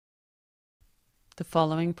The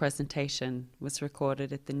following presentation was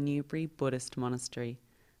recorded at the Newbury Buddhist Monastery,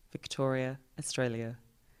 Victoria, Australia.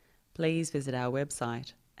 Please visit our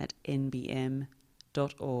website at nbm.org.au.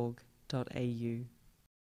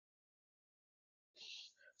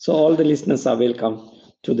 So all the listeners are welcome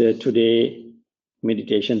to the today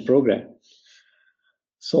meditation program.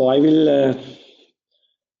 So I will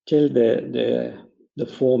tell the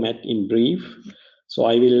format in brief. So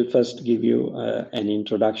I will first give you an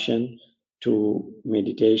introduction to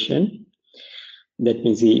meditation. That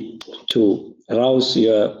means to arouse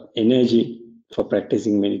your energy for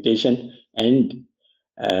practicing meditation and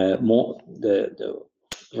more the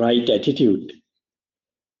right attitude,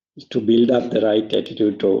 to build up the right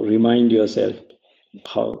attitude, to remind yourself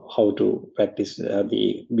how to practice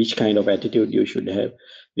which kind of attitude you should have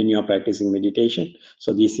when you are practicing meditation.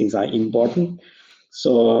 So these things are important.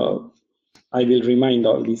 So I will remind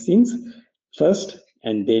all these things first,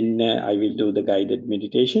 and then I will do the guided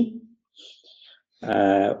meditation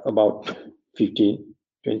about 15-20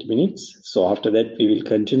 minutes. So after that we will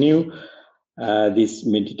continue this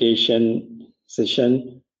meditation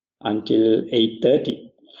session until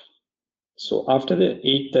 8:30. So after the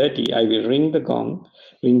 8:30, I will ring the gong,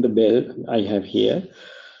 ring the bell I have here.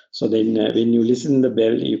 So then when you listen to the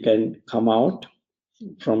bell, you can come out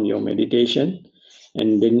from your meditation.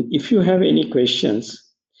 And then if you have any questions,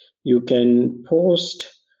 you can post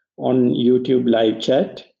on YouTube live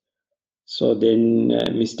chat. So then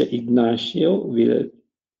Mr. Ignacio will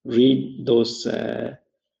read those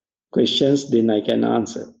questions, then I can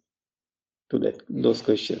answer to those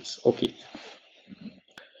questions. Okay.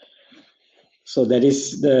 So that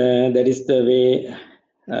is the way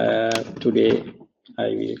today I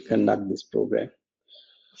will conduct this program.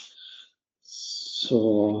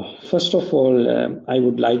 So first of all, I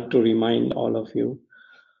would like to remind all of you,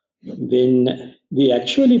 when we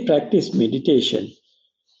actually practice meditation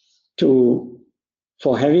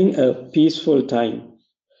for having a peaceful time,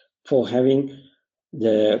 for having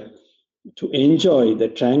to enjoy the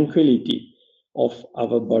tranquility of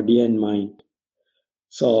our body and mind.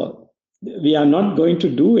 So we are not going to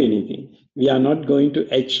do anything. We are not going to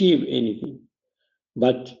achieve anything,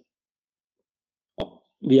 but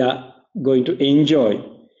we are going to enjoy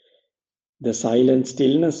the silent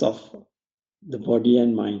stillness of the body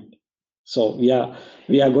and mind. So we are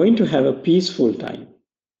going to have a peaceful time,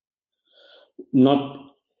 not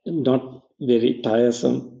very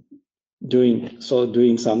tiresome, doing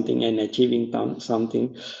something and achieving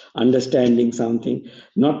something, understanding something,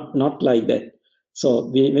 not like that. So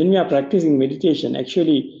when we are practicing meditation,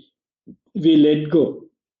 actually we let go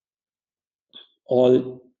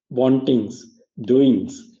all wantings,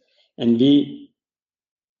 doings, and we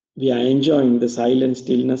are enjoying the silent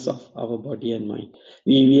stillness of our body and mind.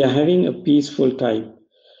 We are having a peaceful time.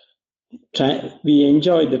 We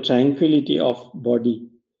enjoy the tranquility of body,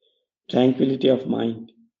 tranquility of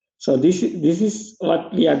mind. So this is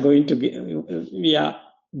what we are going to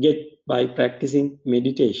get by practicing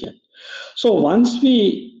meditation. So once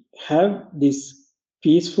we have this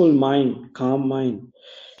peaceful mind, calm mind,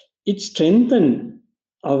 it strengthens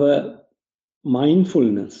our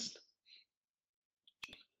mindfulness,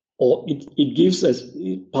 or it gives us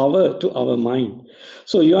power to our mind.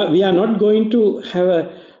 So we are not going to have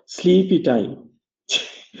a sleepy time.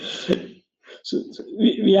 So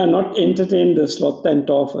we are not entertained the sloth and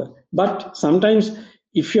torpor. But sometimes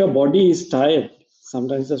if your body is tired,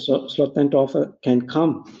 sometimes the sloth and torpor can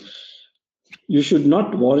come. You should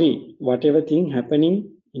not worry whatever thing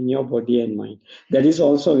happening in your body and mind. That is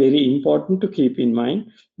also very important to keep in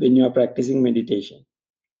mind when you are practicing meditation.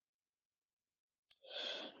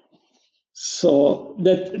 So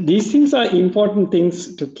that these things are important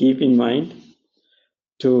things to keep in mind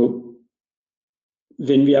when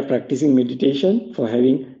we are practicing meditation, for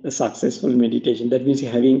having a successful meditation. That means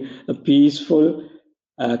having a peaceful,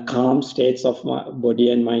 calm states of body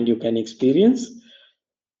and mind you can experience.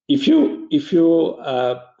 If you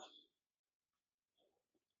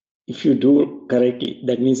do correctly,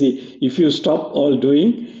 that means if you stop all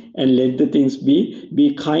doing and let the things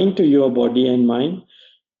be kind to your body and mind,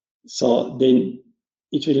 so then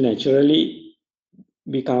it will naturally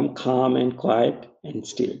become calm and quiet and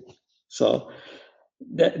still. So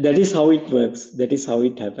that is how it works. That is how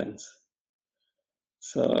it happens.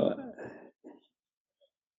 So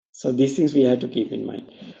these things we have to keep in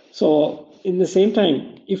mind. So in the same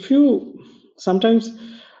time, if you sometimes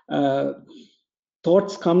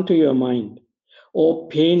thoughts come to your mind, or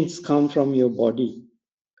pains come from your body,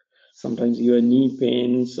 sometimes your knee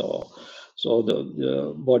pains, or so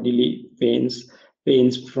the bodily pains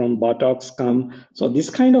from buttocks come. So this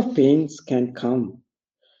kind of pains can come.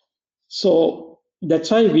 So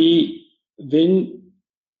that's why when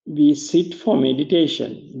we sit for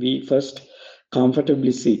meditation, we first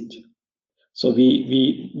comfortably sit. So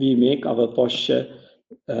we make our posture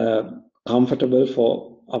comfortable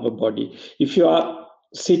for our body. If you are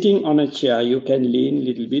sitting on a chair, you can lean a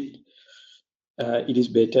little bit. It is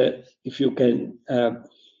better if you can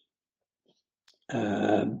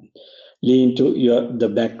lean to the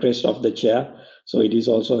backrest of the chair. So it is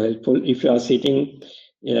also helpful. If you are sitting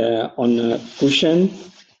on a cushion,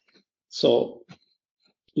 so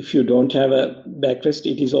if you don't have a backrest,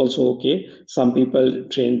 it is also okay. Some people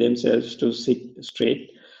train themselves to sit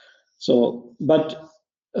straight. So, but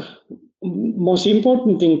most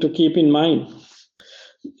important thing to keep in mind,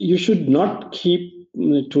 you should not keep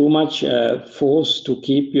too much force to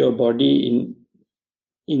keep your body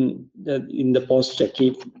in the posture.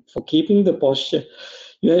 For keeping the posture,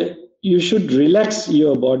 you should relax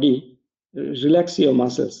your body, relax your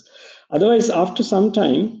muscles. Otherwise, after some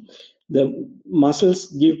time, the muscles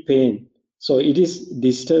give pain. So it is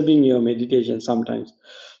disturbing your meditation sometimes.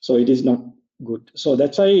 So it is not good. So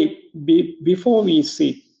that's why before we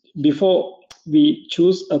sit, before we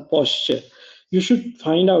choose a posture, you should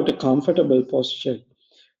find out a comfortable posture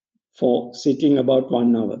for sitting about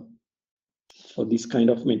 1 hour. For this kind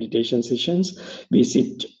of meditation sessions, we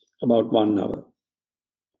sit about 1 hour.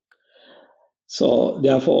 So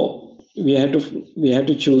therefore, we have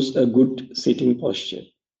to choose a good sitting posture.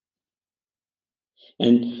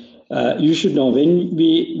 And you should know, when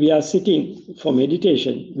we are sitting for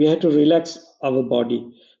meditation, we have to relax our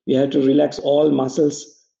body. We have to relax all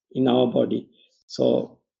muscles in our body.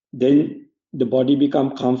 So then the body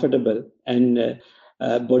become comfortable, and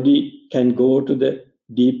body can go to the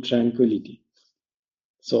deep tranquility.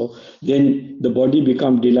 So then the body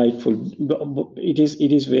become delightful. It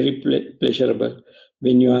is very pleasurable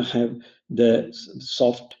when you have the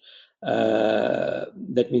soft,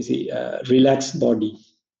 let me see, relaxed body.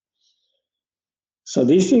 So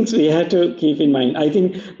these things we have to keep in mind. I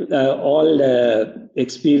think all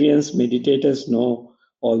experienced meditators know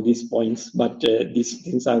all these points, but these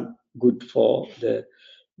things are good for the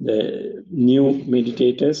new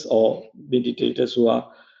meditators or meditators who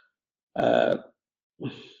are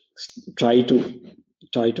try to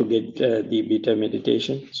get the better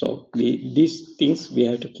meditation. So these things we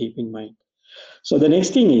have to keep in mind. So the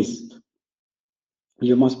next thing is,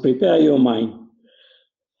 you must prepare your mind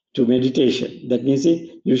to meditation. That means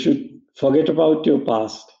you should forget about your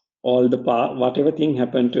past, all the past, whatever thing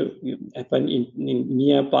happened in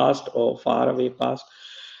near past or far away past,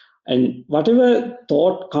 and whatever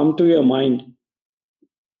thought come to your mind,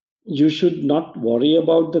 you should not worry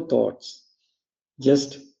about the thoughts.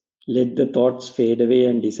 Just let the thoughts fade away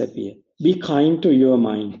and disappear. Be kind to your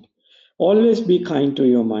mind. Always be kind to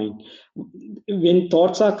your mind. When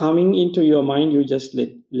thoughts are coming into your mind, you just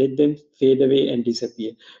let them fade away and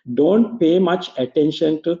disappear. Don't pay much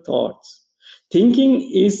attention to thoughts.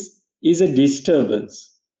 Thinking is a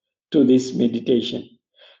disturbance to this meditation.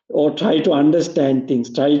 Or try to understand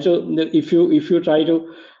things. If you try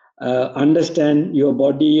to understand your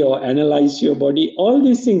body or analyze your body, all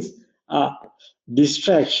these things are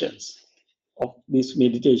distractions of this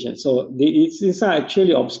meditation. So these are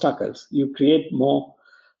actually obstacles. You create more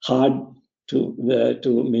hard to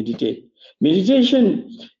meditate. Meditation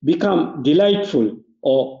become delightful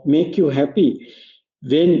or make you happy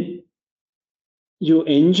when you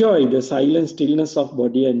enjoy the silent stillness of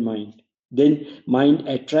body and mind. Then mind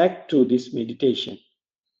attract to this meditation.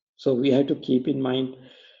 So we have to keep in mind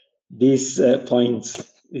these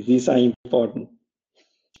points. These are important.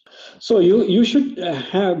 So you should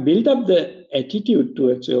have build up the attitude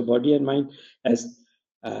towards your body and mind as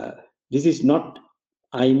this is not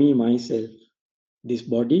I, me, myself. This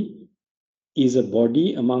body is a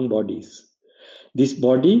body among bodies. This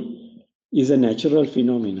body is a natural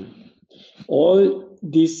phenomenon. All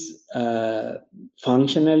this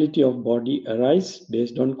functionality of body arise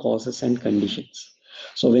based on causes and conditions.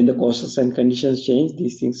 So when the causes and conditions change,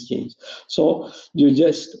 these things change. So you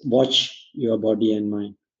just watch your body and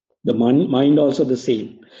mind. The mind also the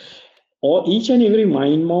same. Or each and every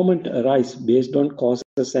mind moment arise based on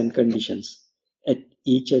causes and conditions at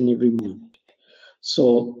each and every moment.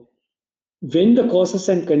 So when the causes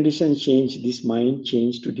and conditions change, this mind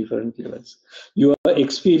change to different levels. Your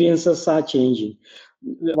experiences are changing.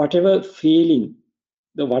 Whatever feeling,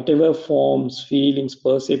 whatever forms, feelings,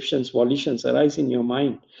 perceptions, volitions arise in your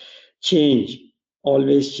mind, change,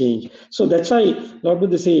 always change. So that's why Lord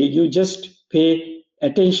Buddha say, you just pay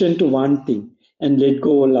attention to one thing and let go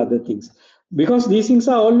all other things. Because these things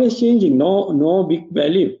are always changing, no big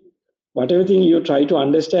value. Whatever thing you try to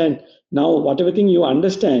understand, now whatever thing you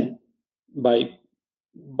understand by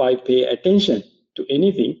by pay attention to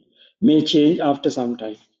anything may change after some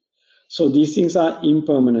time. So these things are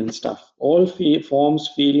impermanent stuff. All forms,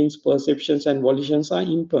 feelings, perceptions, and volitions are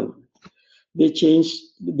impermanent. They change.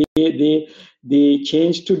 They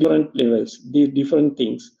change to different levels, the different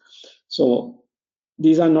things. So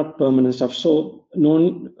these are not permanent stuff. So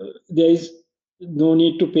there is no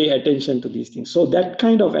need to pay attention to these things. So that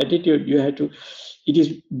kind of attitude you have to. It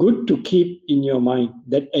is good to keep in your mind.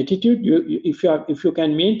 That attitude, if you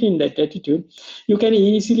can maintain that attitude, you can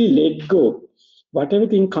easily let go whatever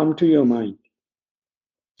thing come to your mind.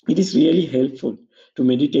 It is really helpful to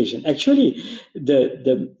meditation. Actually,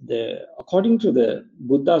 the according to the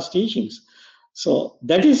Buddha's teachings, so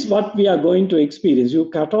that is what we are going to experience. You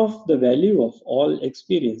cut off the value of all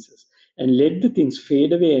experiences and let the things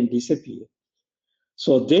fade away and disappear.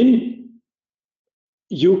 So then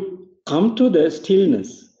you come to the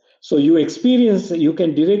stillness. So you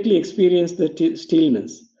can directly experience the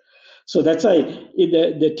stillness. So that's why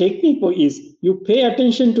the technique is you pay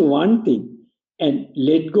attention to one thing and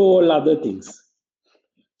let go all other things.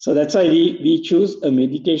 So that's why we choose a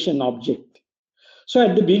meditation object. So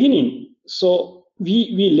at the beginning, so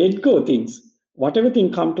we let go things. Whatever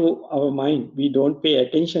thing come to our mind, we don't pay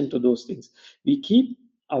attention to those things. We keep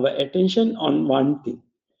our attention on one thing.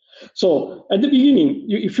 So at the beginning,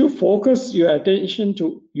 if you focus your attention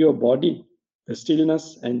to your body, the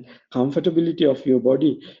stillness and comfortability of your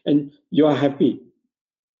body, and you are happy,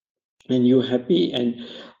 and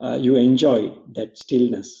you enjoy that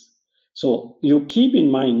stillness. So you keep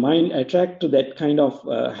in mind attract to that kind of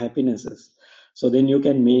happinesses. So then you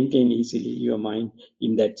can maintain easily your mind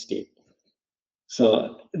in that state.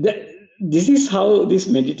 So this is how this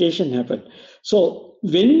meditation happened. So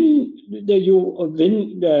when in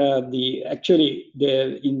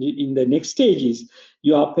the next stage is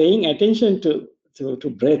you are paying attention to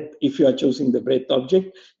breath. If you are choosing the breath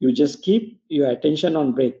object, you just keep your attention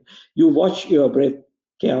on breath. You watch your breath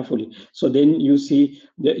carefully. So then you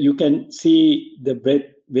can see the breath,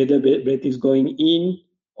 whether the breath is going in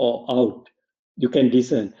or out. You can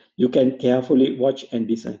discern. You can carefully watch and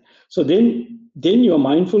discern. So then your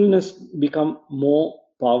mindfulness become more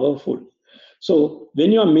powerful. So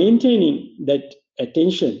when you are maintaining that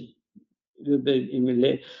attention in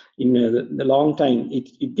the long time,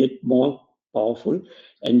 it get more powerful,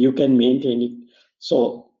 and you can maintain it.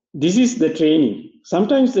 So this is the training.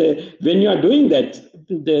 Sometimes when you are doing that,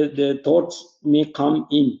 the thoughts may come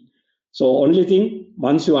in. So only thing,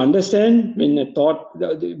 once you understand when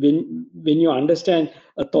you understand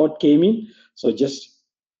a thought came in, so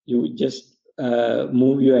you just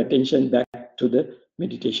move your attention back to the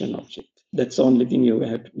meditation object. That's the only thing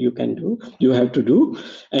you can do. You have to do,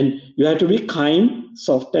 and you have to be kind,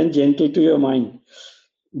 soft, and gentle to your mind,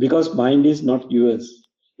 because mind is not yours.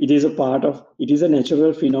 It is a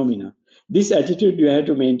natural phenomena. This attitude you have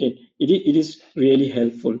to maintain. It is really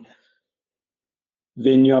helpful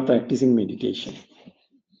when you are practicing meditation.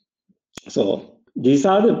 So these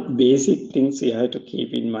are the basic things you have to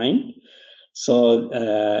keep in mind. So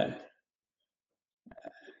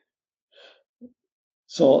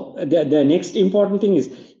the next important thing is,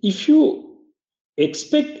 if you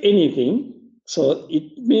expect anything, so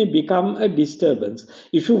it may become a disturbance.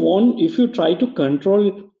 If you try to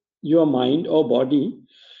control your mind or body,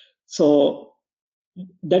 so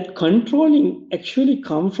that controlling actually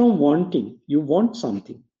come from wanting. You want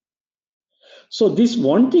something. So this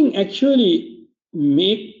wanting actually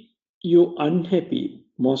make you unhappy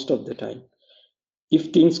most of the time.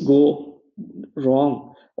 If things go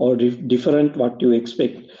wrong or different what you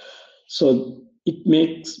expect, so it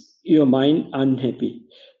makes your mind unhappy.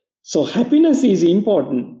 So happiness is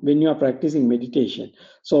important when you are practicing meditation.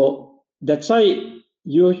 So that's why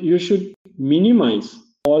you should minimize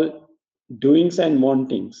all doings and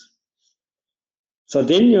wantings. So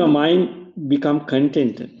then your mind become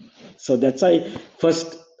contented. So that's why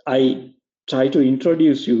first I try to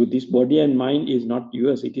introduce you, this body and mind is not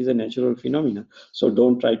yours. It is a natural phenomenon. So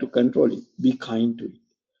don't try to control it. Be kind to it.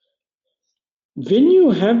 When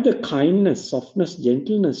you have the kindness, softness,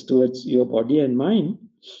 gentleness towards your body and mind,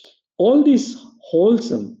 all these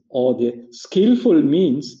wholesome or the skillful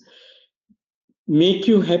means make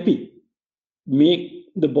you happy, make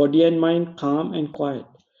the body and mind calm and quiet.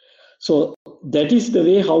 So that is the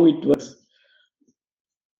way how it works.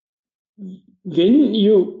 When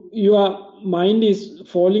your mind is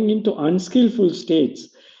falling into unskillful states,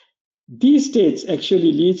 these states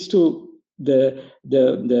actually leads to the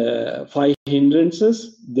five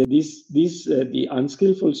hindrances. The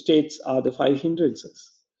unskillful states are the five hindrances.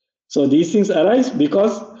 So these things arise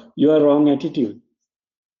because you are wrong attitude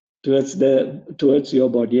towards your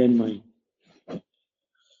body and mind.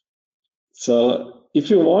 So if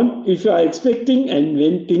you want, if you are expecting, and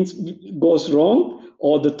when things goes wrong,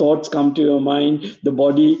 or the thoughts come to your mind, the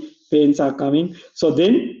body pains are coming, so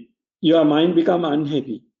then your mind become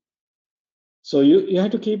unhappy. So you have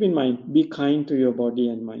to keep in mind, be kind to your body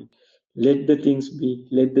and mind. Let the things be,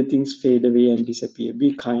 let the things fade away and disappear.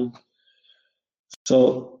 Be kind.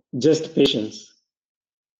 So just patience.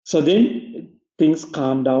 So then things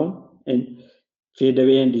calm down and fade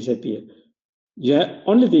away and disappear.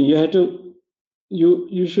 Only thing you have to,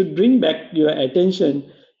 you should bring back your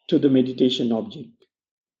attention to the meditation object.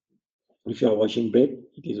 If you are washing bread,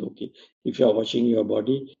 it is okay. If you are washing your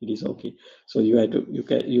body, it is okay. So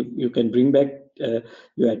you can bring back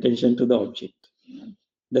your attention to the object.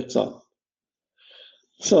 That's all.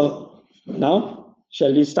 So now,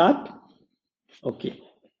 shall we start? Okay.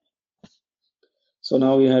 So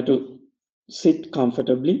now you have to sit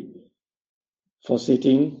comfortably. For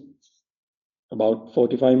sitting about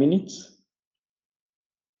 45 minutes.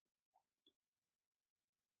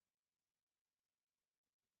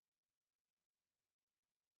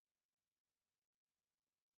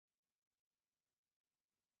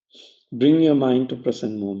 Bring your mind to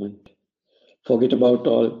present moment. Forget about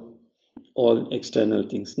all external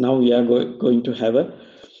things. Now we are going to have a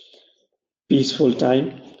peaceful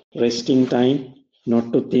time, resting time,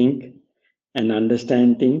 not to think and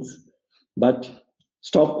understand things, but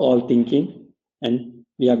stop all thinking, and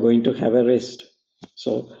we are going to have a rest.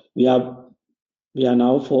 So we are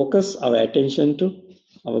now focus our attention to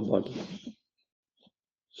our body.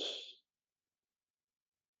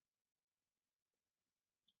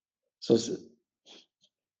 So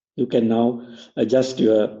you can now adjust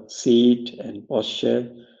your seat and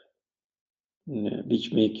posture,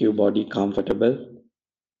 which make your body comfortable.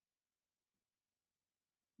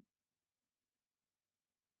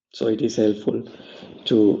 So it is helpful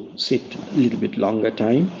to sit a little bit longer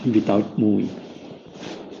time without moving.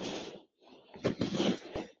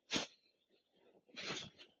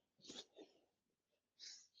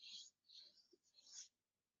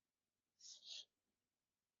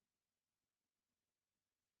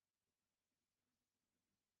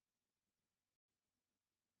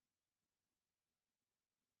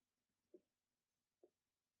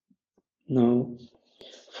 Now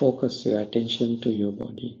focus your attention to your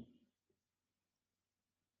body.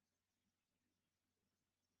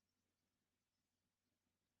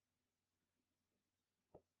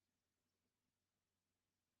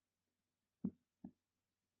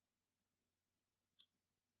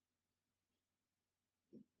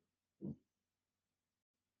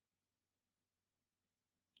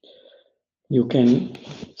 You can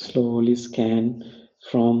slowly scan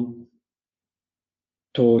from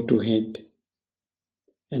toe to head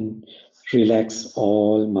and relax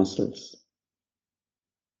all muscles.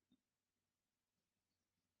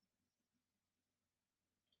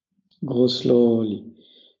 Go slowly,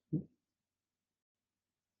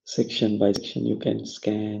 section by section. You can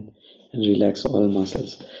scan and relax all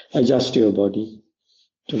muscles. Adjust your body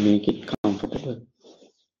to make it comfortable.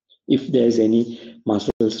 If there's any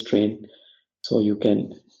muscle strain, so you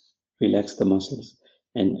can relax the muscles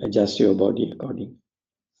and adjust your body accordingly.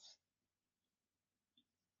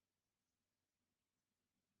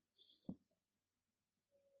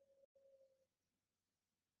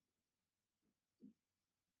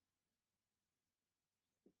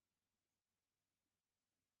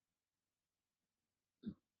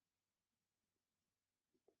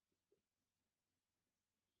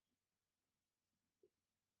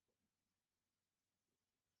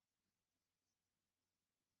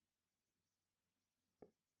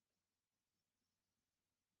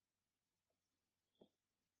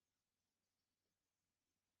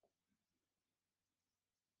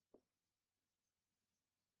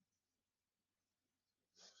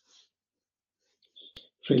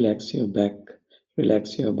 Relax your back,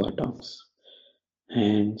 relax your buttocks,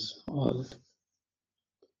 hands, all.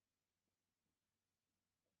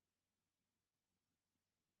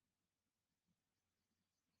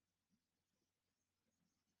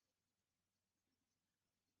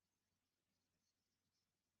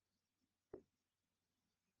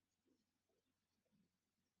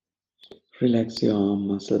 Relax your arm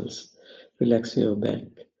muscles, relax your back,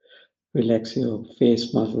 relax your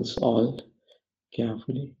face muscles, all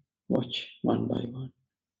carefully. Watch one by one.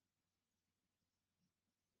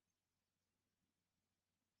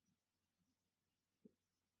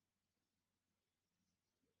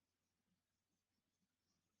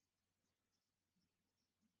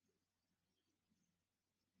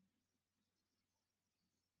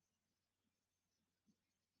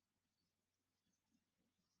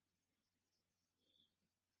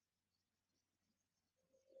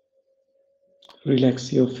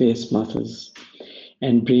 Relax your face muscles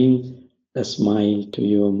and bring a smile to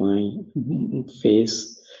your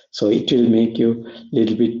face. So it will make you a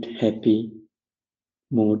little bit happy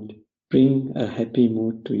mood. Bring a happy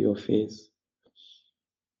mood to your face.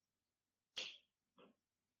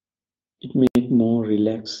 It make more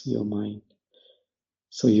relax your mind.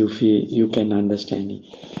 So you feel you can understand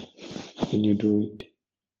it when you do it.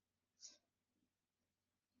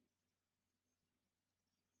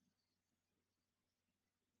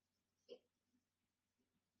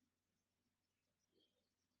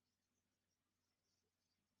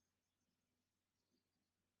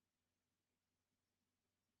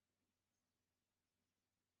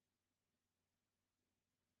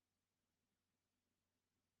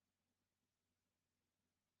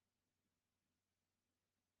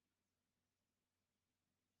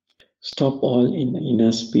 Stop all in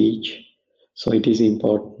inner speech. So it is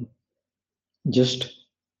important. Just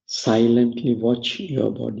silently watch your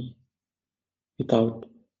body without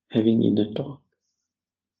having inner talk.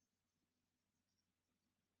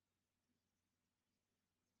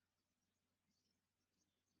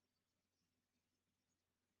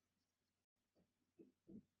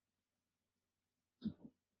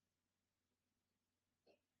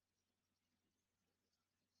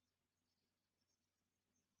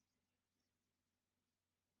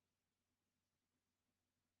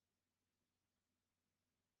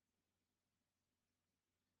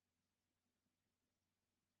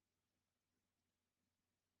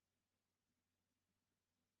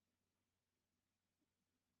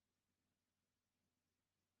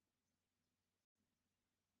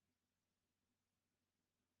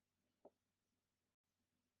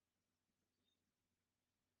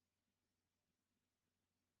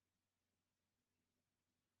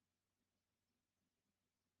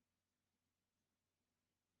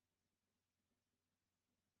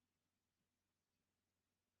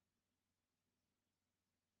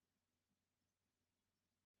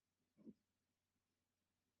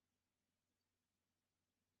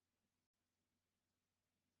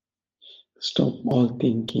 Stop all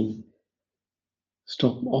thinking.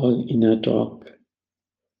 Stop all inner talk.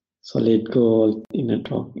 So let go all inner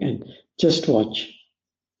talk and just watch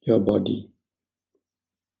your body.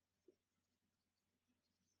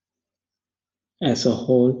 As a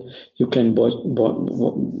whole, you can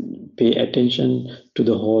pay attention to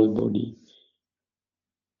the whole body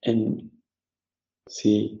and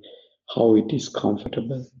see how it is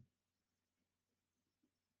comfortable.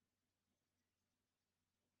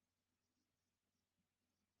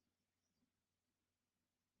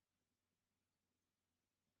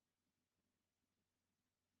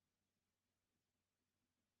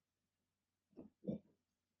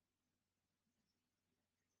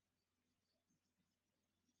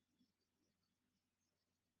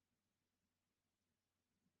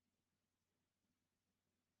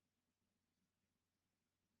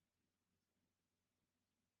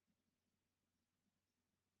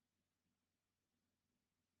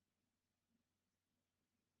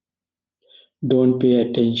 Don't pay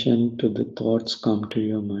attention to the thoughts come to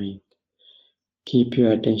your mind. Keep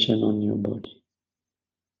your attention on your body.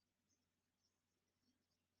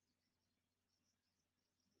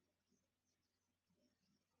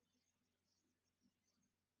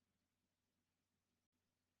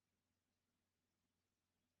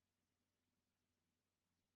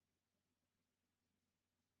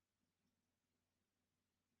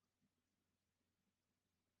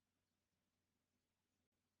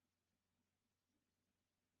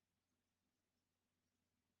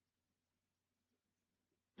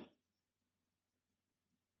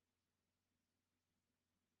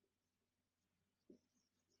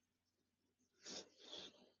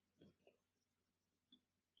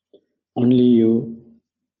 Only you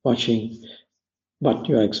watching what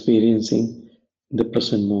you are experiencing in the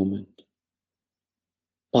present moment.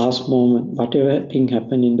 Past moment, whatever thing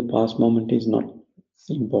happened in the past moment is not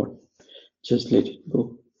important. Just let it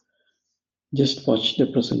go. Just watch the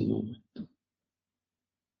present moment.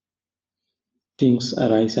 Things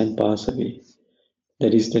arise and pass away.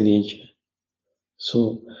 That is the nature.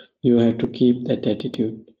 So you have to keep that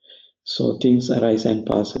attitude. So things arise and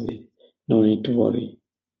pass away. No need to worry.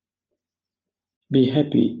 Be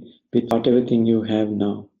happy with whatever thing you have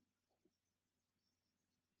now.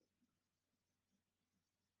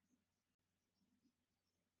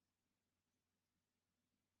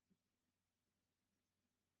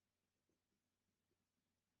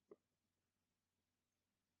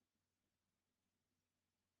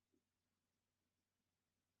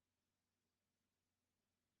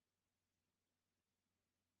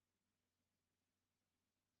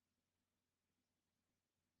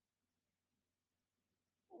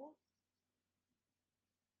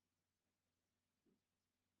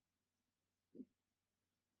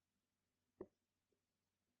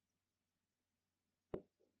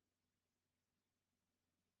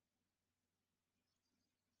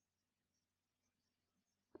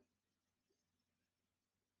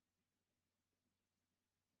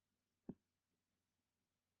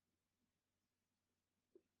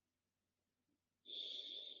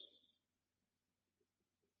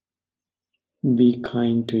 Be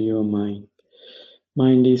kind to your mind.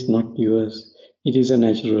 Mind is not yours. It is a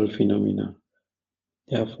natural phenomena.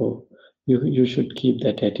 Therefore, you should keep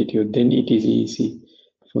that attitude. Then it is easy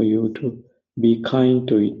for you to be kind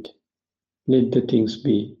to it. Let the things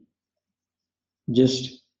be.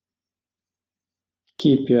 Just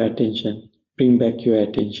keep your attention, bring back your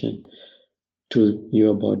attention to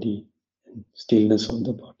your body, stillness of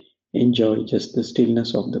the body. Enjoy just the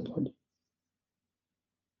stillness of the body.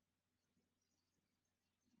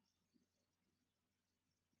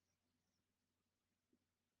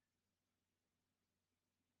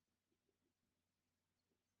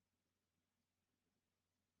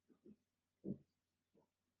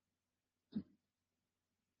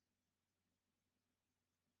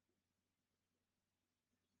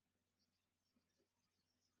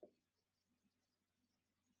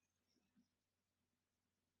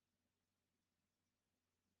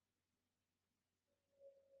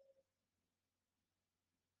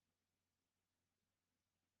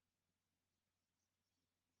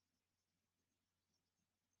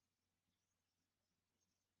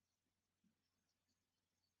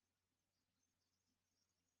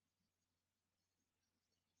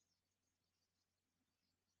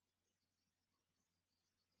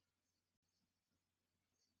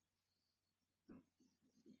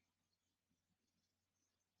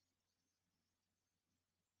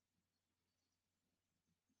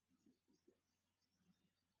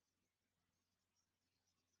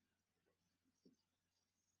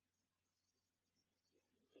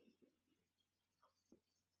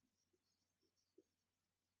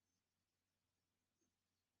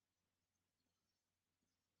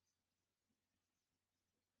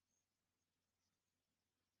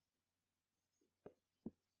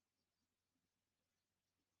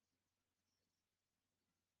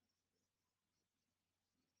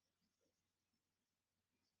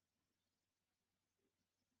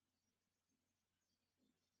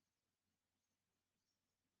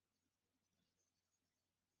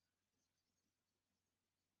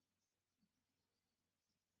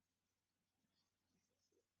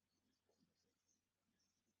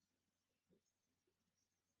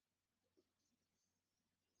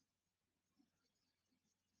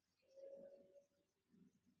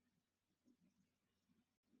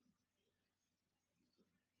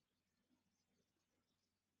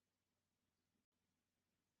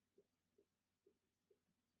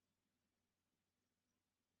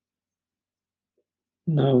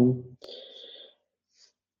 Now,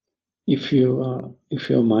 if your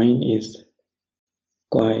mind is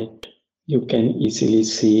quiet, you can easily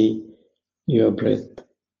see your breath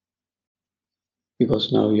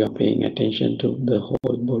because now you are paying attention to the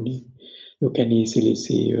whole body. You can easily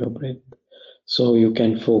see your breath. So you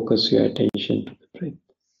can focus your attention to the breath.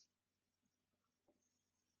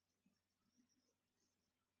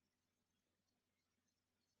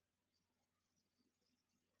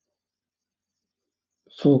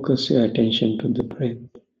 Focus your attention to the breath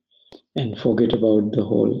and forget about the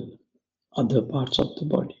whole other parts of the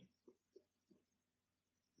body.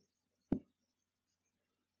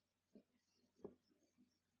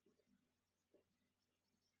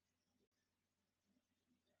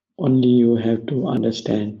 Only you have to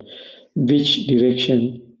understand which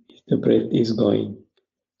direction the breath is going.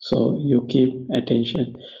 So you keep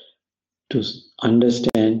attention to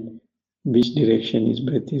understand which direction his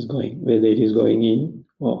breath is going, whether it is going in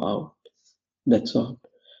or out. That's all.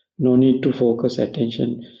 No need to focus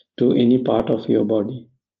attention to any part of your body,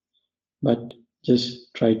 but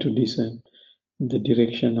just try to discern the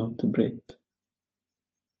direction of the breath.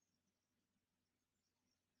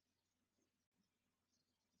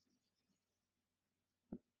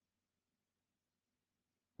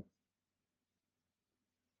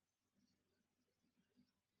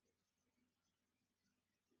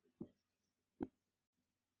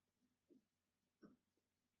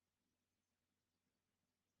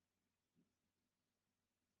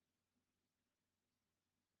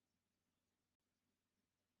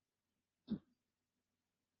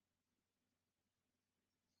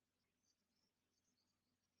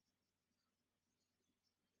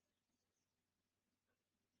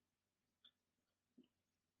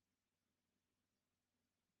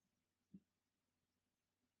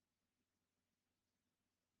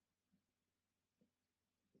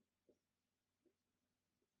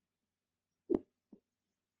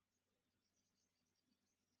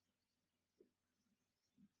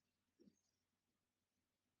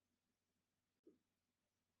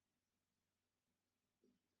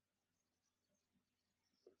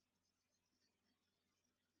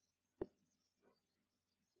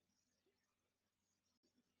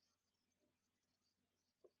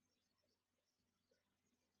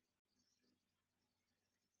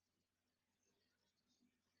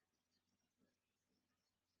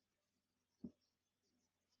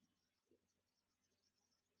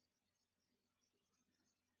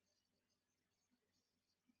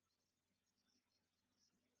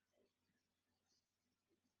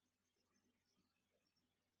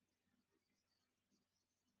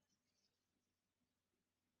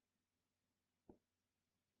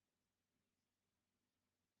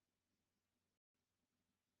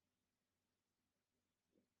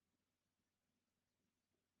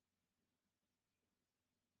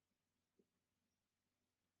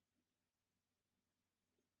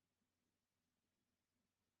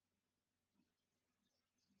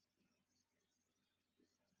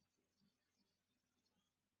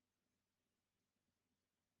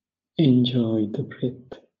 Enjoy the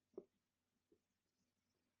breath.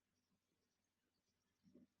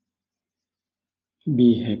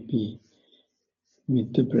 Be happy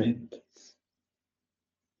with the breath.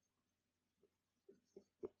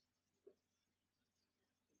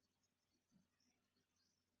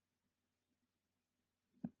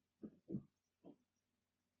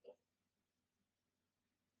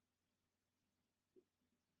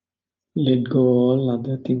 Let go all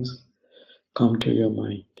other things come to your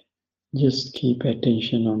mind. Just keep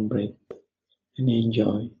attention on breath and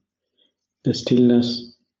enjoy the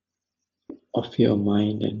stillness of your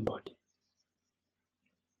mind and body.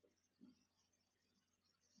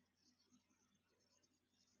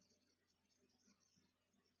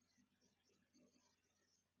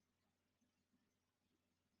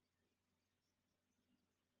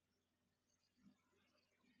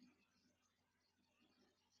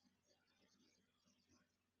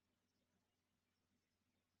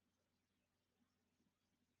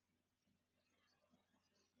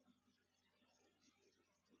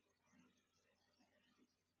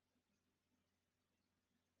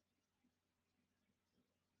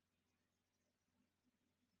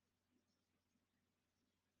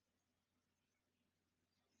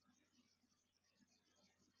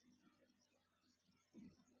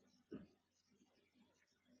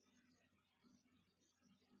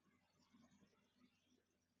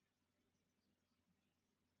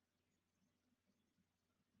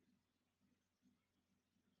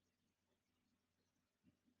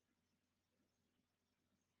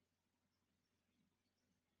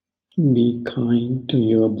 Be kind to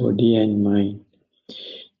your body and mind.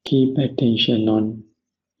 Keep attention on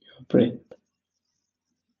your breath.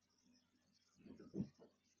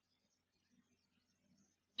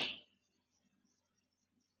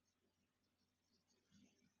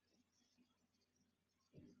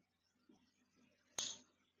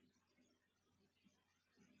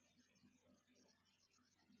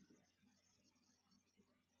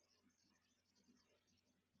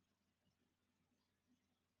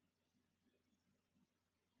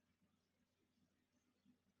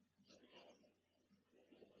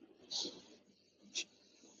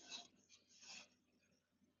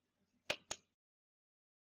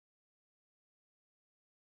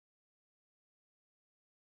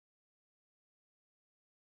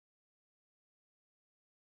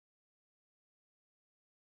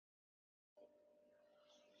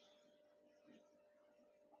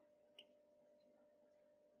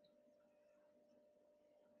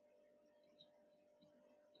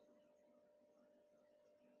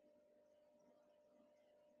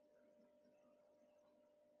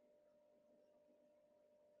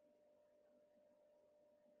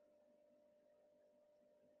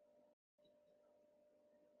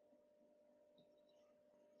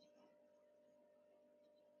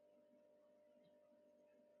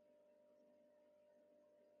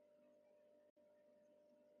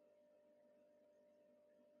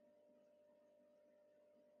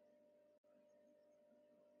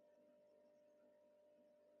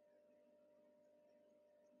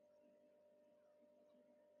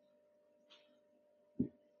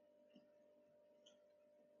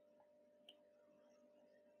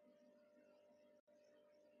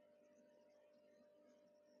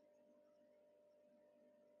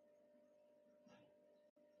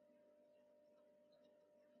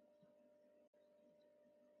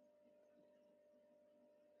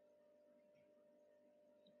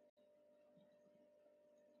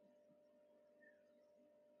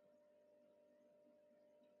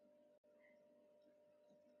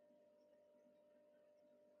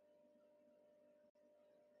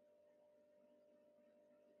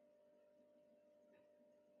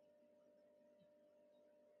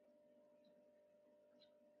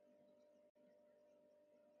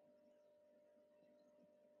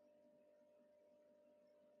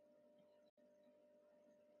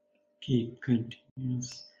 Keep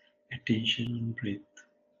continuous attention on breath.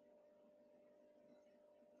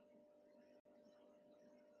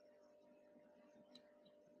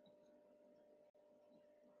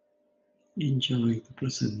 Enjoy the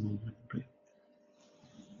present moment breath.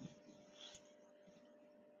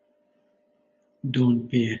 Don't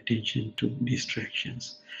pay attention to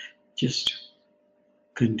distractions. Just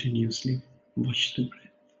continuously watch the breath.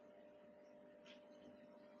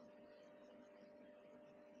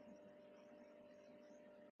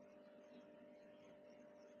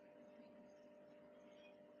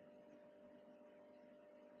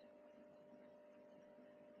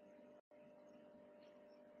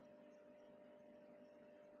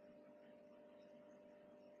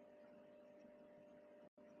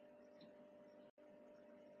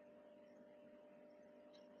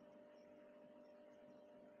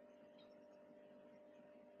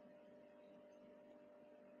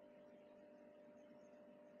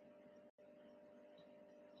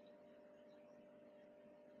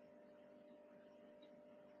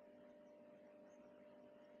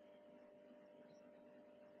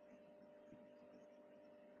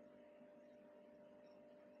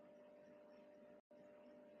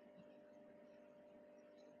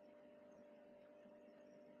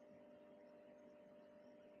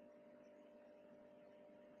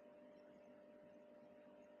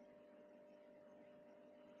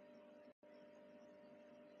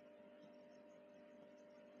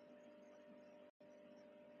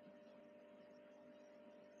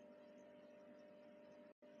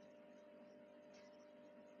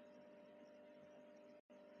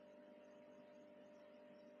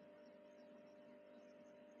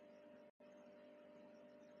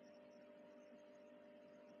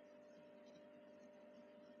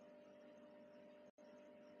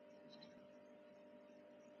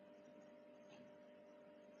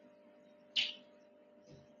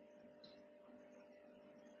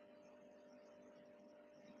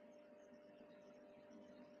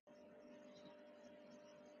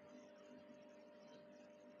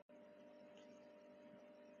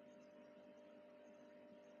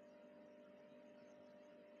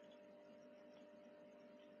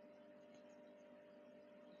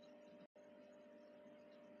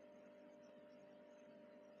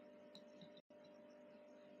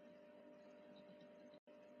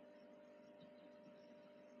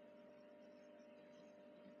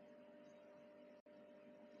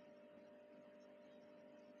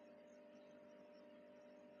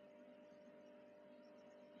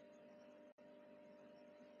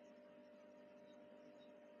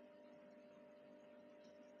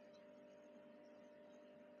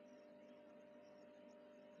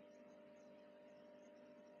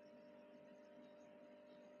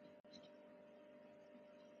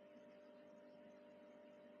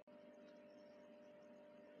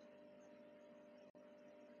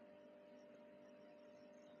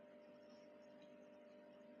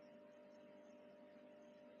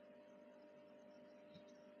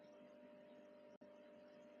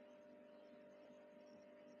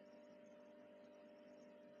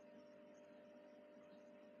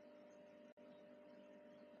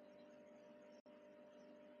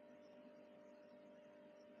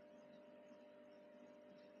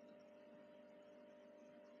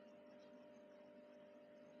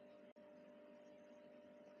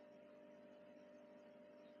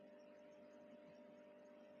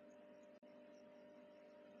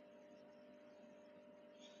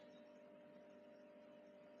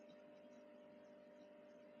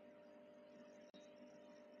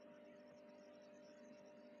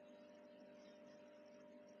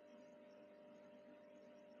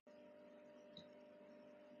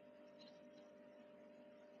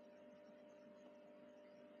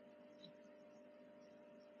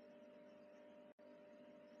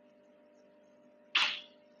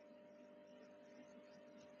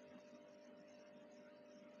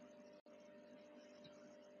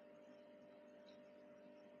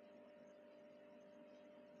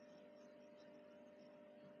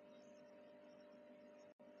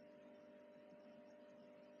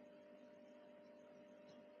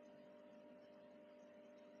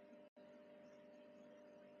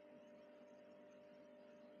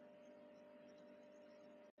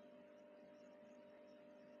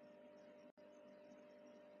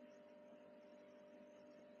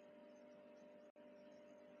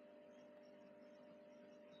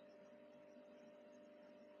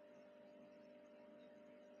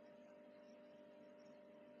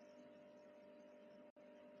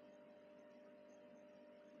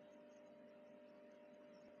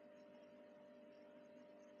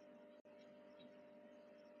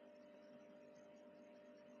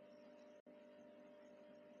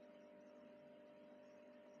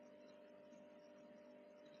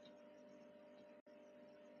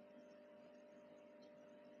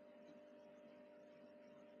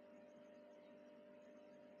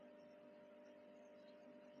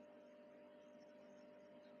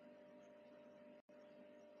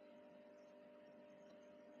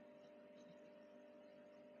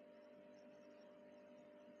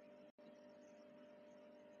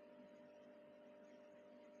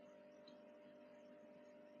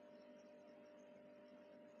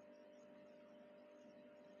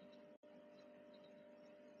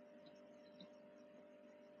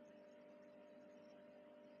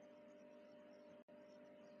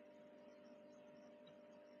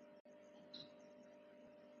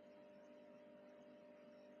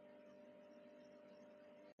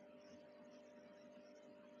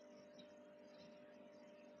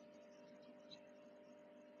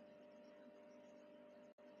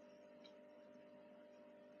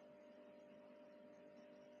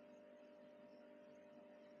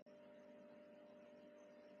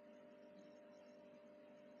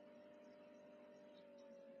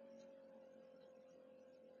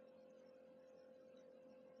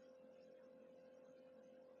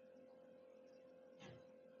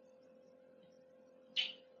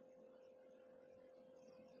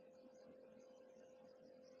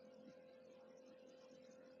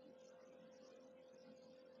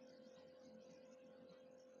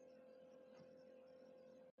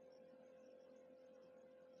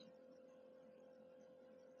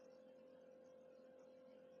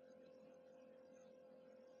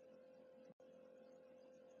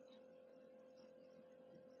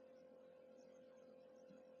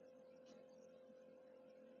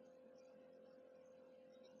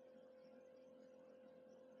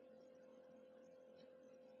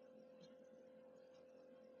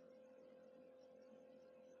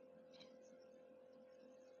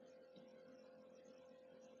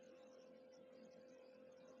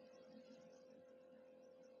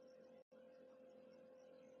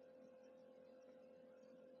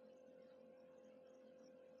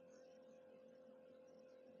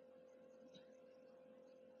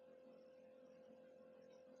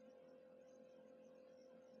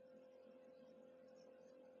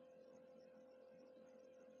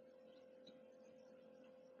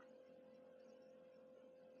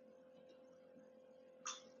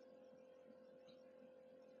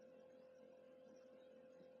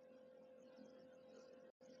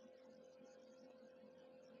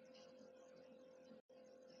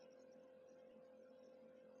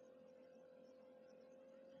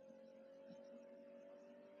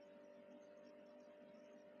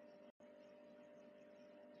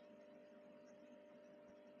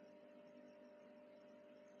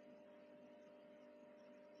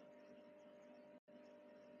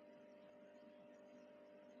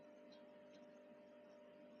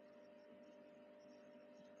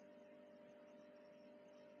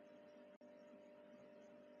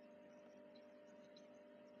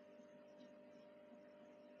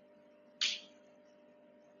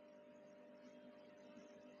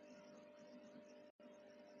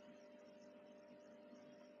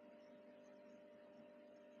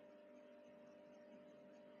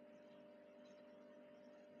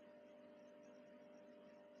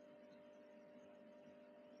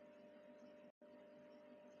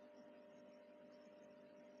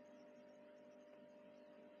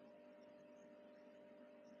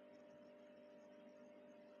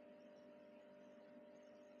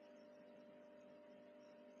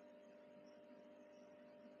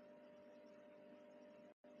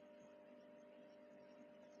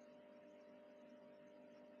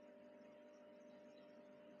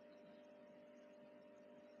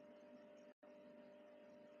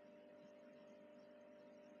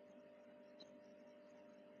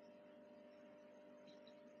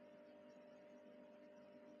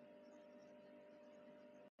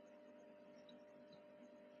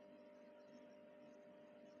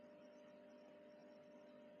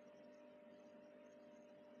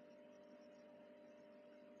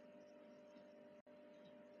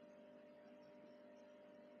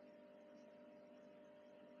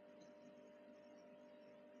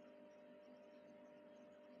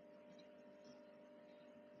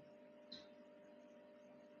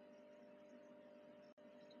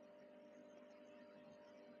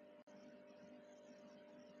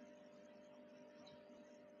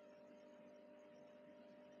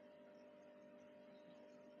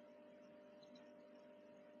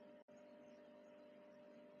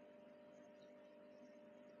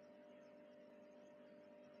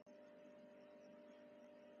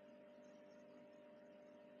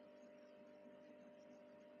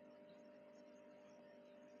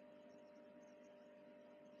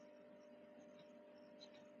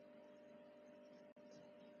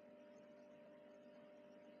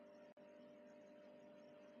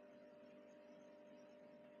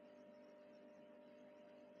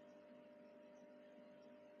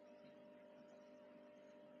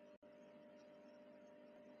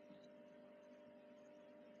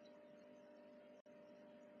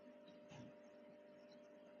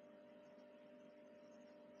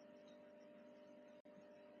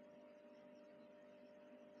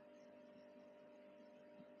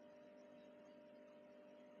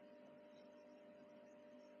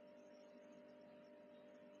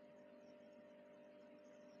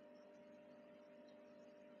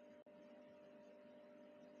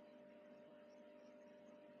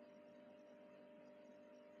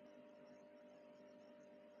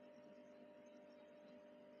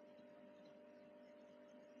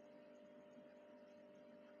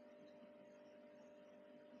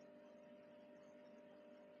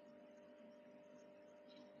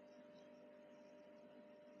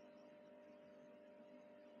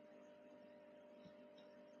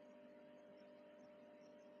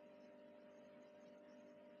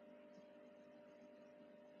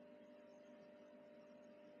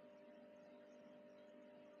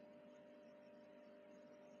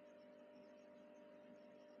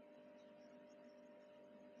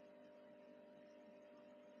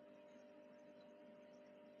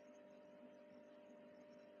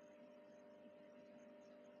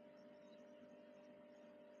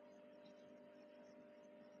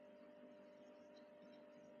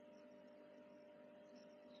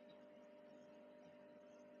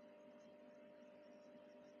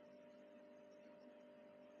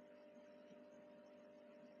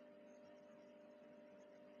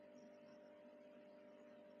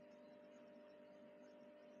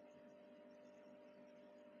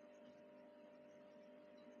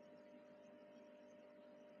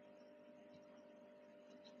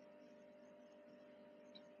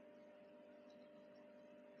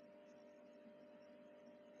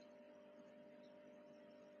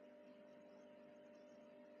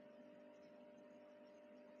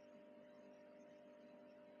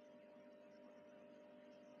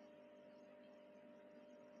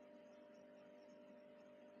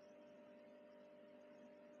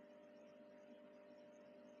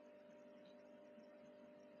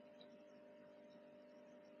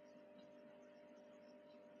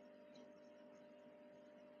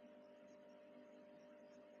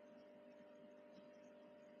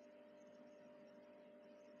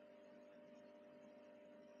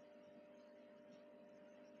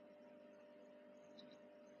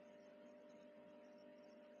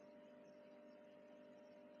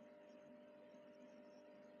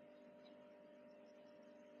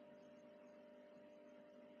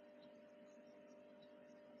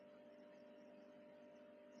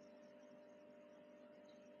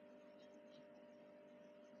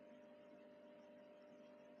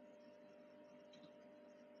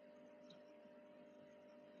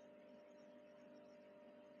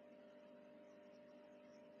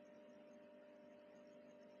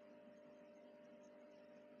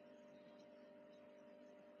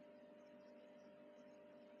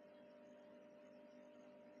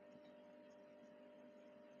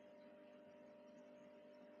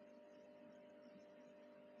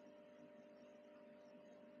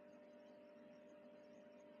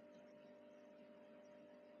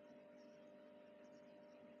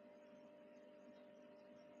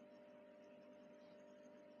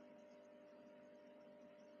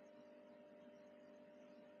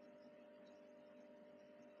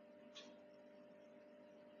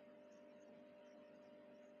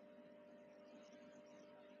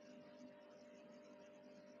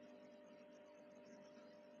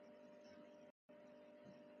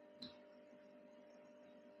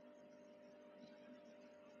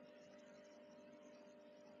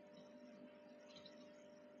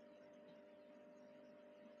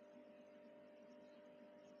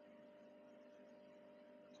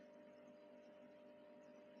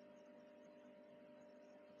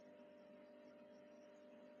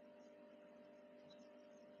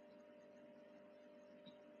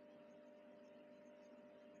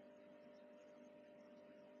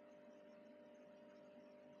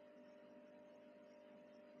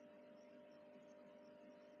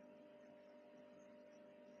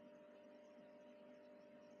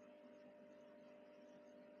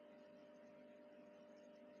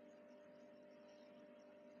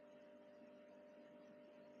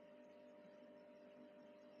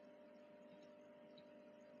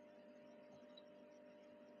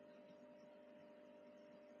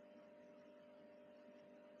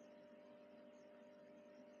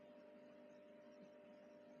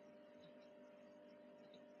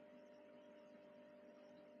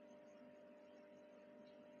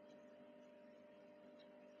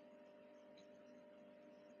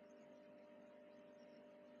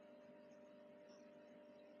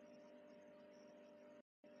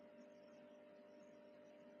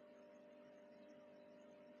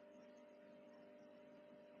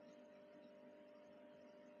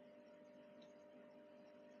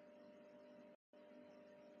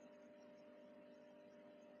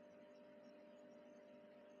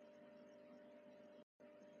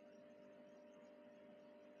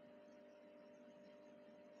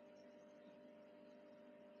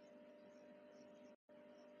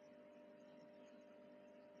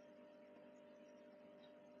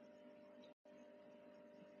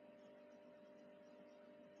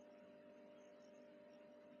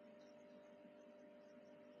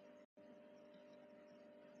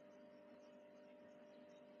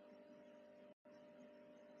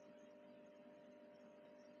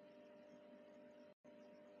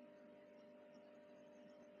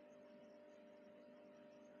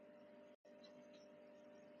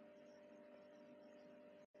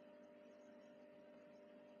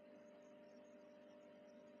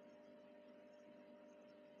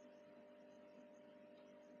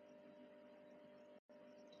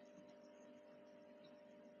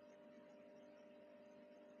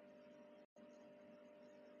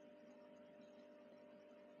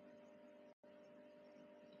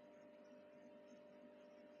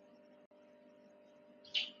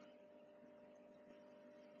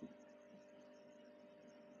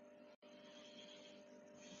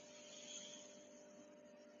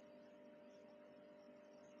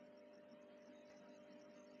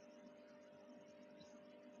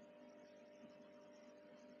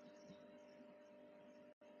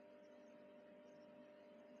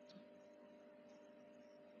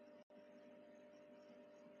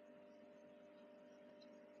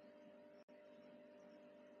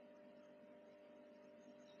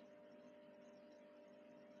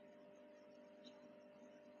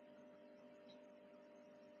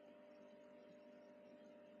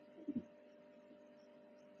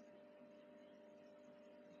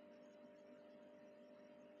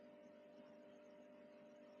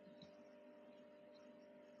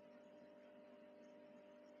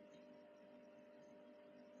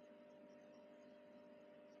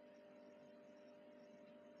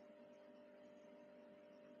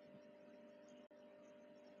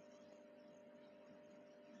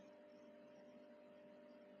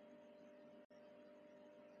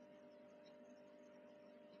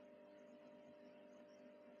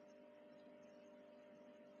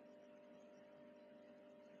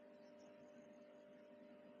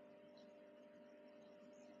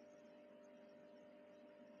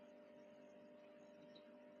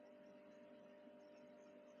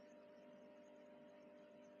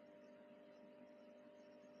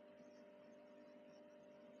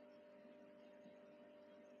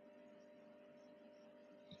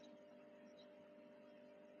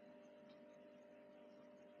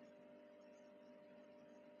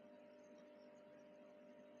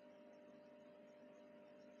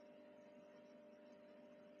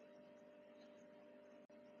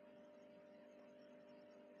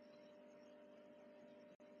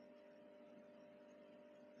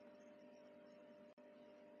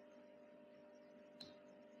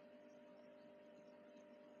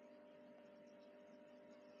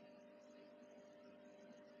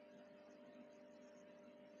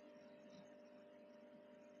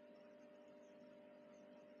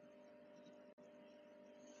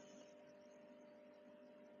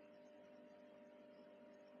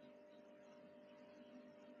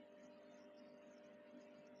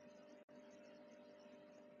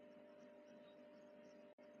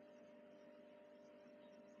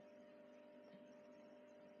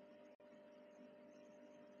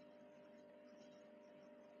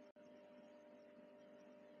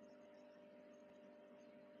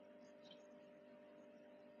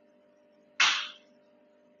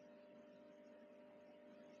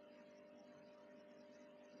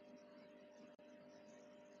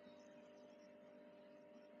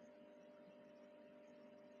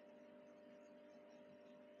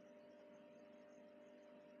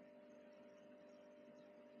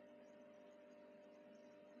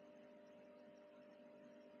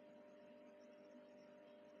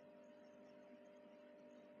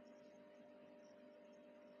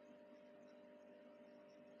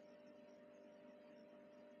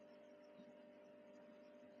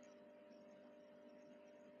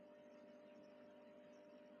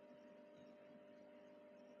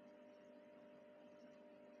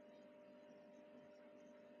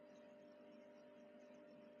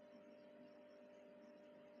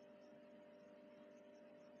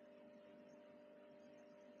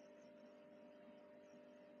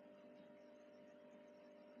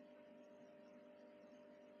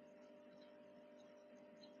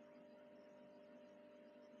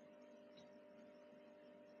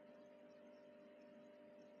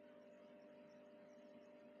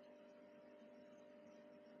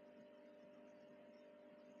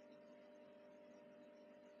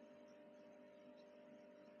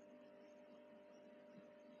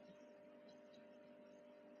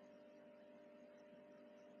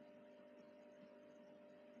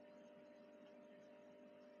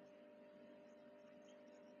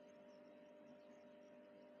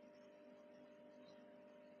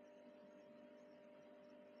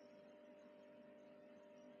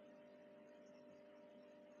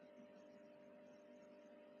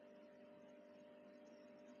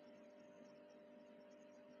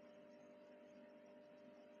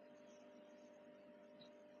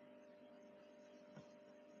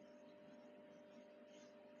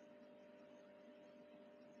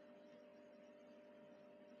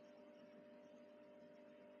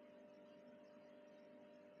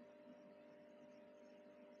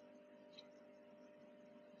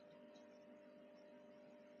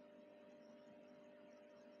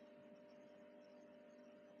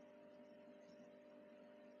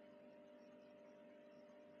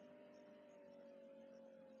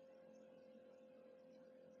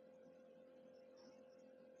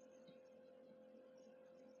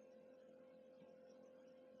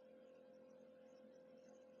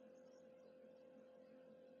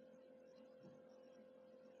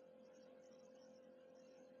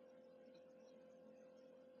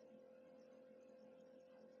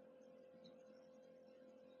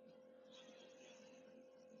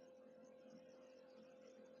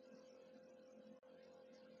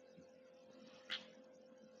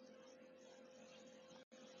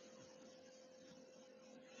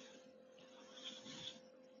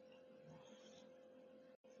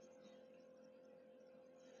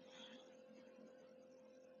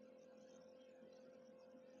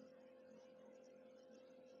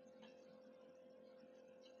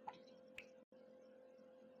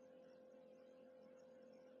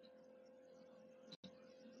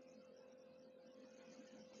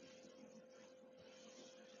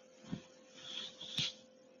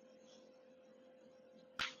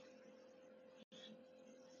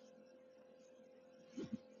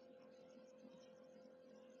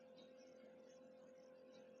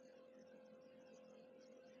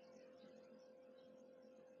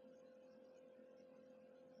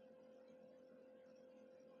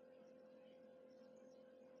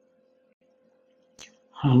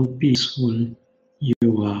 how peaceful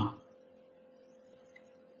you are,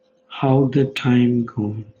 how the time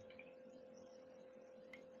goes.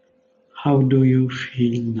 How do you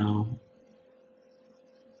feel now?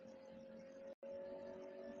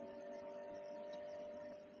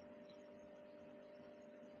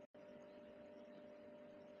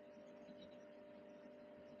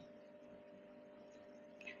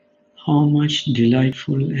 How much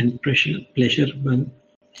delightful and pleasurable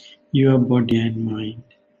your body and mind.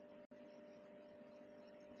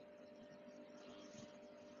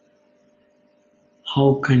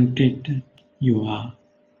 How contented you are.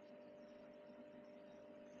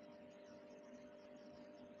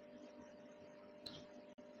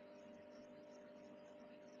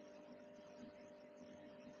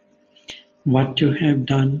 What you have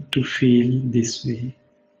done to feel this way.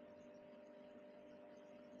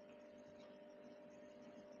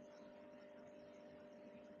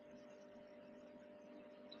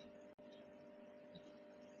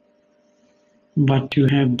 What you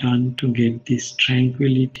have done to get this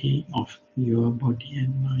tranquility of your body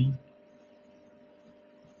and mind.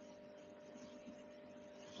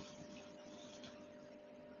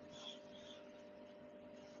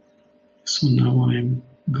 So now I'm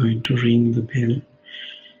going to ring the bell.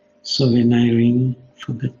 So when I ring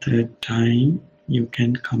for the third time, you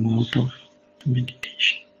can come out of the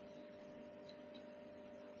meditation.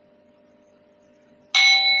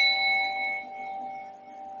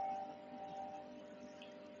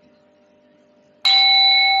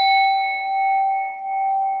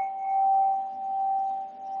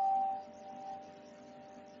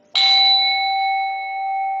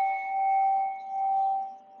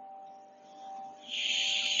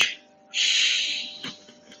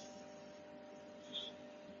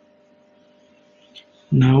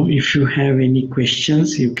 Now, if you have any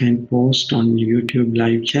questions, you can post on YouTube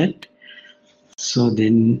live chat. So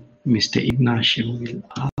then Mr. Ignacio will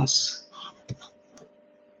ask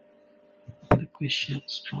the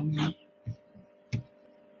questions from me.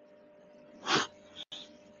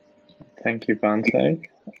 Thank you, Bhante.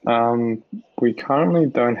 We currently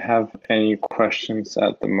don't have any questions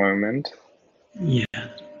at the moment. Yeah.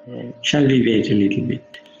 Shall we wait a little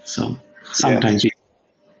bit? So sometimes we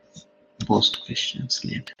post questions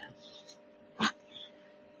later.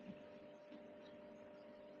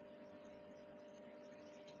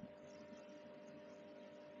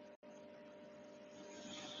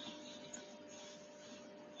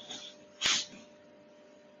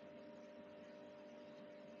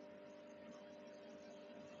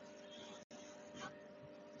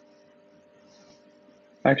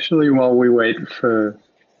 Actually, while we wait for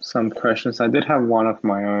some questions, I did have one of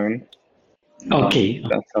my own. Okay.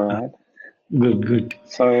 That's all right. Good.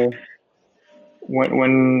 So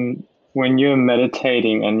when you're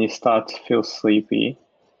meditating and you start to feel sleepy,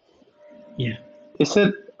 yeah, is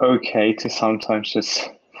it okay to sometimes just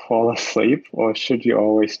fall asleep, or should you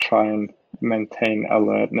always try and maintain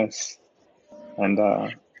alertness and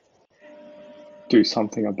do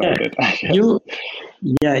something about it? I guess.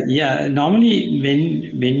 Normally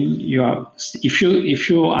when you are, if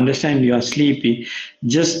you understand you are sleepy,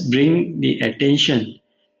 just bring the attention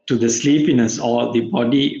to the sleepiness or the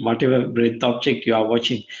body, whatever breath object you are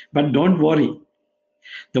watching, but don't worry.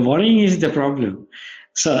 The worrying is the problem.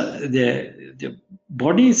 So the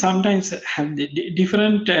body sometimes have the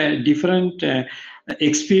different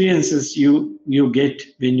experiences you get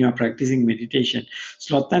when you are practicing meditation.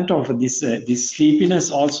 Slotanto for this sleepiness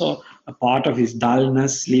also a part of his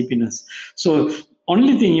dullness, sleepiness. So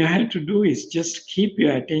only thing you have to do is just keep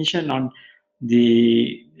your attention on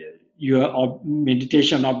your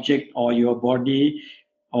meditation object or your body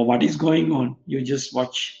or what is going on. You just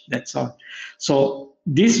watch. That's all. So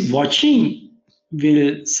this watching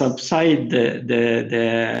will subside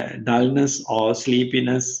the dullness or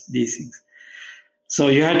sleepiness, these things. So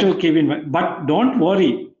you have to keep in mind, but don't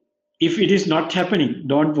worry if it is not happening.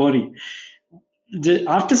 Don't worry.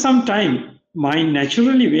 After some time, mind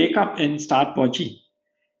naturally wake up and start watching.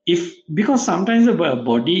 Because sometimes the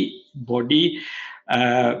body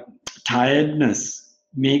tiredness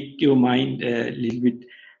make your mind a little bit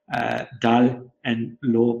dull and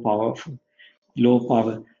low power.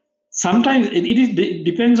 Sometimes it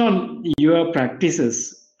depends on your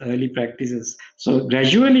practices, early practices. So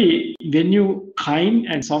gradually, when you kind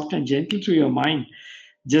and soft and gentle to your mind,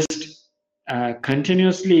 just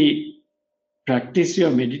continuously practice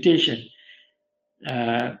your meditation.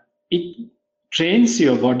 It trains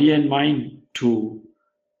your body and mind to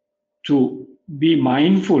be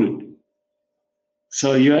mindful.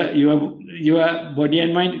 So your body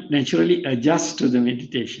and mind naturally adjust to the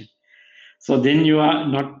meditation. So then you are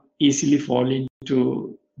not easily fall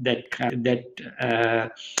into that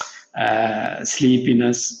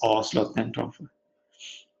sleepiness or sloth and torpor.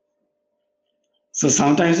 So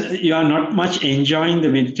sometimes you are not much enjoying the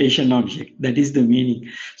meditation object. That is the meaning.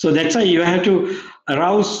 So that's why you have to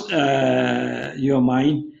arouse your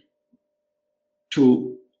mind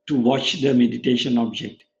to watch the meditation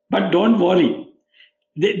object. But don't worry.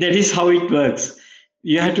 That is how it works.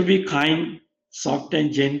 You have to be kind, soft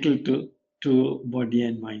and gentle to body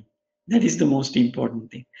and mind. That is the most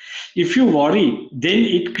important thing. If you worry, then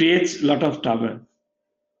it creates a lot of trouble.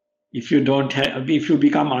 If you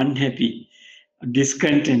become unhappy,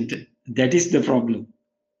 discontented, that is the problem.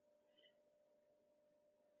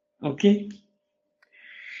 Okay.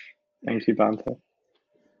 Thank you, Bhante.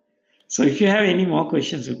 So if you have any more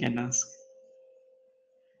questions, you can ask.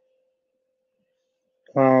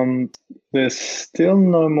 There's still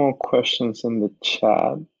no more questions in the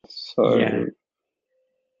chat. So Yeah.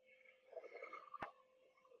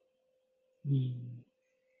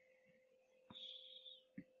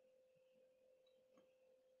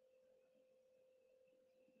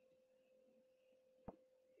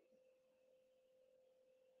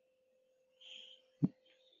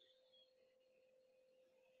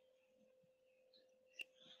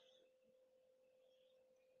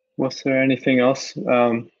 was there anything else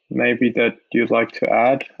maybe that you'd like to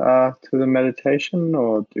add to the meditation,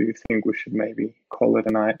 or do you think we should maybe call it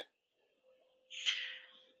a night?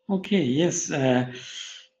 Okay, yes.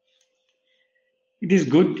 It is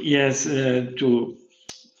good, yes, if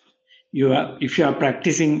you are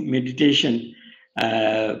practicing meditation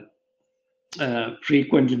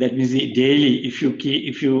frequently, that means daily, if you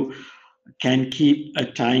can keep a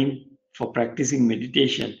time for practicing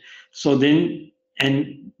meditation, so then,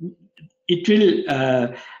 and it will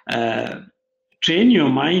train your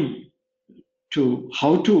mind to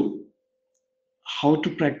how to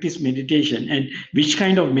practice meditation and which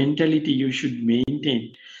kind of mentality you should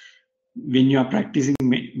maintain when you are practicing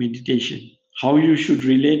meditation, how you should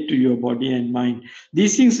relate to your body and mind.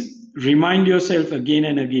 These things remind yourself again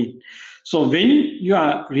and again. So when you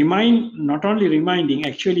are not only reminding,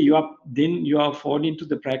 actually you are fall into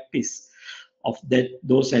the practice of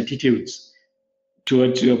those attitudes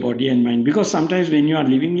towards your body and mind. Because sometimes when you are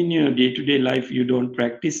living in your day-to-day life, you don't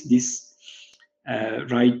practice this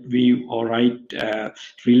right view or right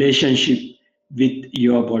relationship with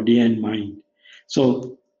your body and mind.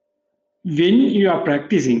 So when you are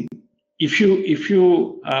practicing, if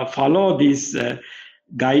you follow these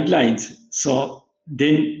guidelines, so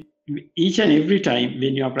then each and every time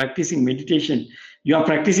when you are practicing meditation, you are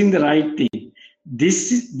practicing the right thing.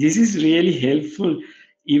 This is really helpful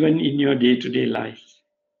even in your day-to-day life.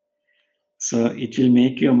 So it will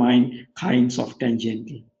make your mind kind, soft and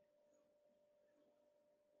gentle.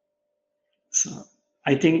 So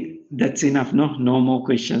I think that's enough. No more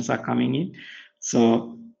questions are coming in.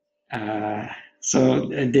 So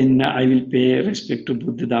then I will pay respect to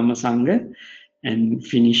Buddha Dhamma Sangha and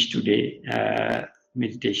finish today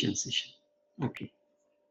meditation session. Okay.